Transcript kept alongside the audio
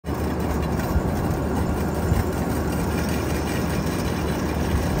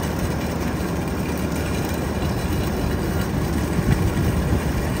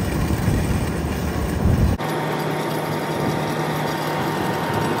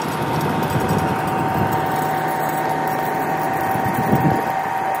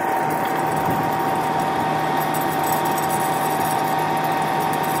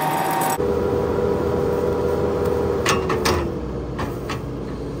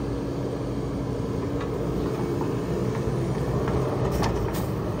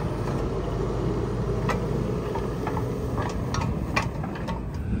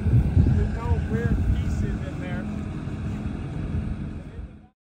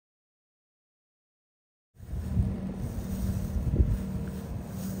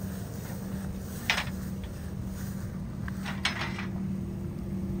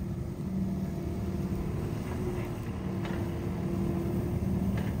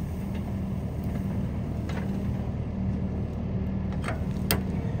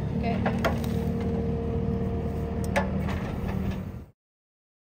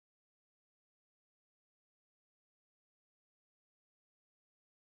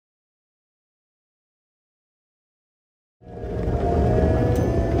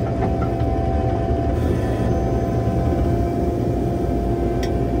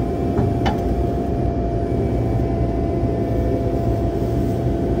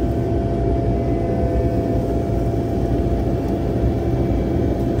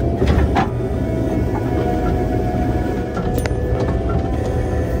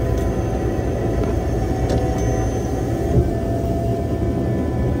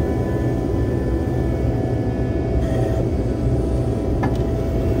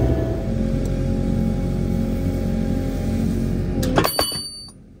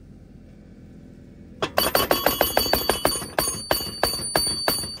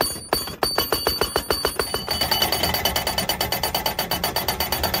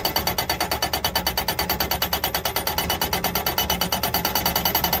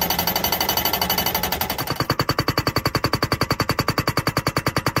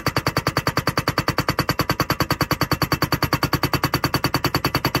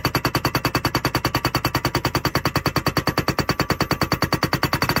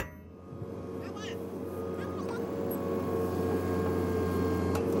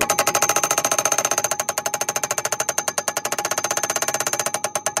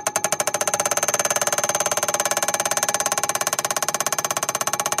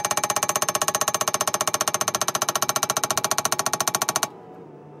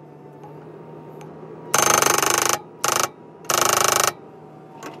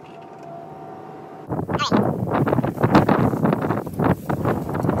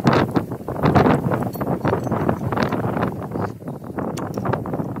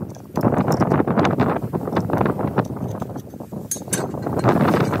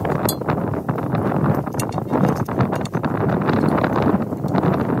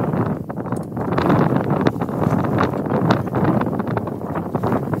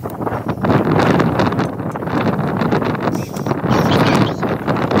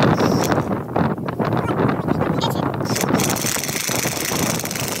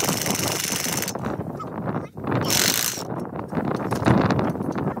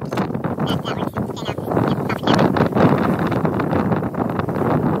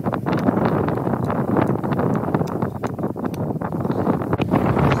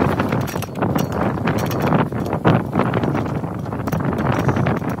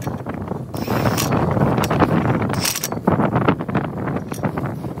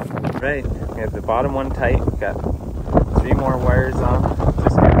Right, we have the bottom one tight. We've got 3 more wires on.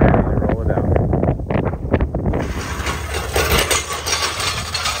 Just get ready to roll it out.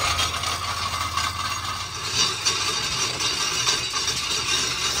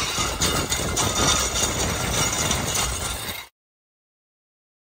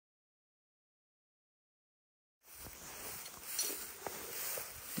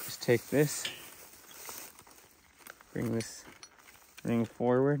 Just take this, bring this ring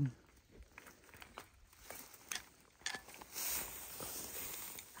forward.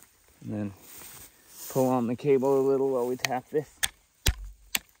 And then pull on the cable a little while we tap this.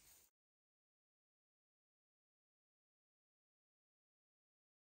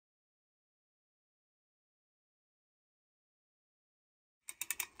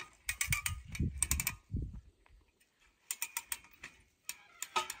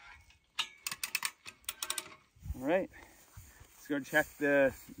 All right, let's go check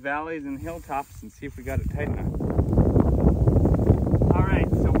the valleys and hilltops and see if we got it tight enough. All right,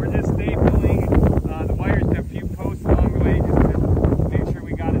 so we're just stapling the wires to a few posts along the way just to make sure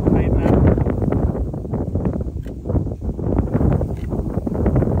we got it tight enough.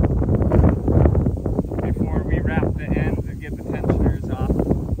 Before we wrap the ends and get the tensioners off.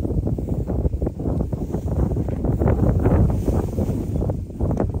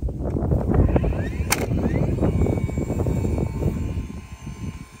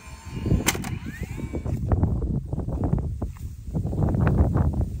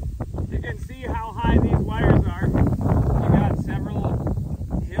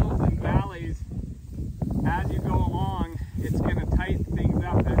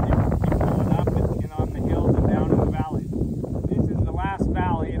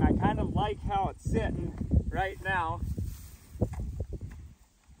 How it's sitting right now.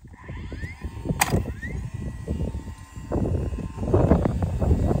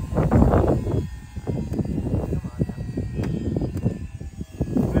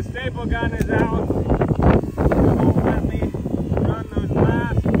 The staple gun is out. It won't let me run those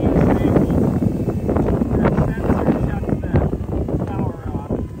last few staples. That sensor shuts the power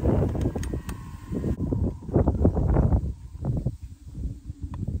off.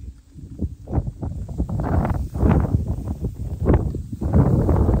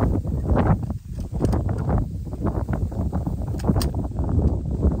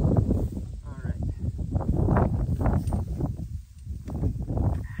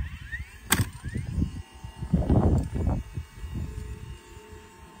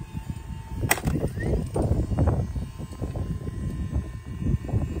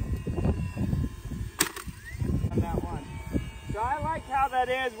 How that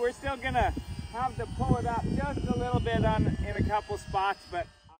is, we're still gonna have to pull it up just a little bit in a couple spots, but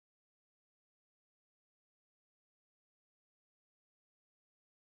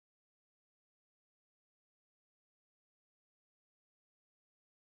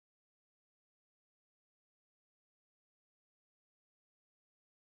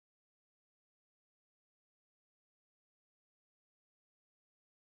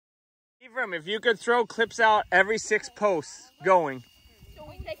Ephraim, if you could throw clips out every 6 posts going. So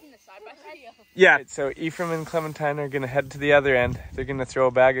we're taking the side by side? Yeah. So Ephraim and Clementine are gonna head to the other end. They're gonna throw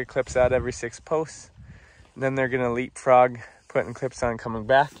a bag of clips out every 6 posts. And then they're gonna leapfrog, putting clips on, coming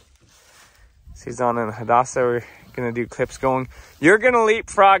back. Suzanne and Hadassah are gonna do clips going. You're gonna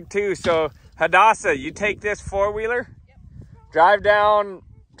leapfrog too. So Hadassah, you take this 4-wheeler, drive down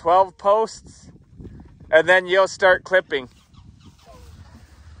 12 posts, and then you'll start clipping.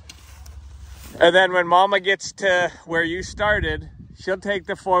 And then when Mama gets to where you started, she'll take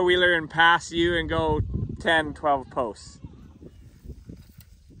the 4-wheeler and pass you and go 10, 12 posts.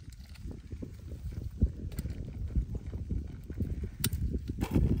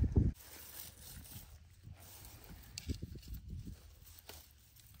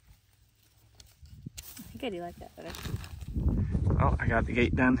 do like that better. Oh, I got the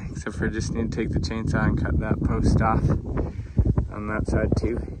gate done, except for just need to take the chainsaw and cut that post off on that side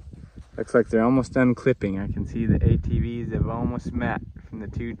too. Looks like they're almost done clipping. I can see the ATVs have almost met from the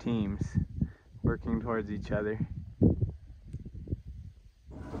two teams working towards each other.